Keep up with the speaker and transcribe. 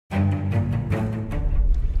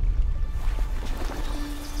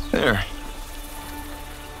there.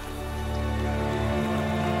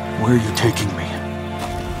 Where are you taking me?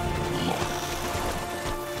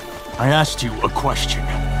 I asked you a question.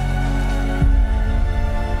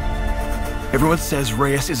 Everyone says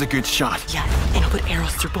Ryas is a good shot. Yeah, and he'll put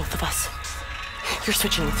arrows through both of us. You're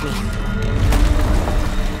switching with me.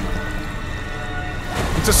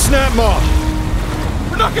 It's a snap mob!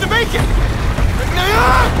 We're not gonna make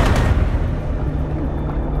it!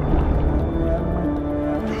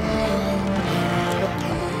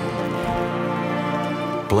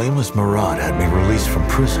 Blameless Murad had me released from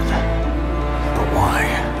prison. But why?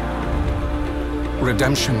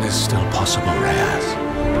 Redemption is still possible, Ryas.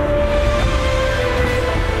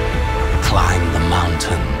 Climb the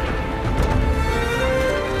mountain.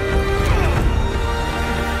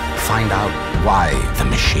 Find out why the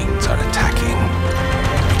machines are attacking.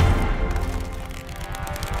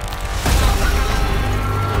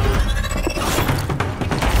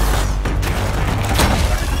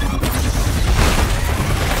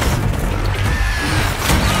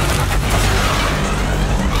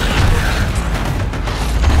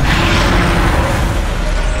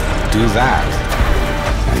 Do that,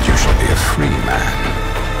 and you shall be a free man.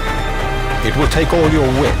 It will take all your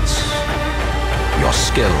wits, your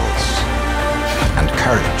skills, and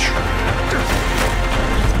courage.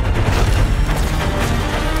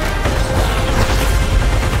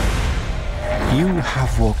 You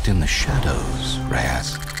have walked in the shadows,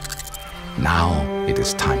 Ryas. Now it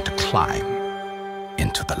is time to climb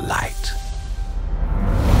into the light.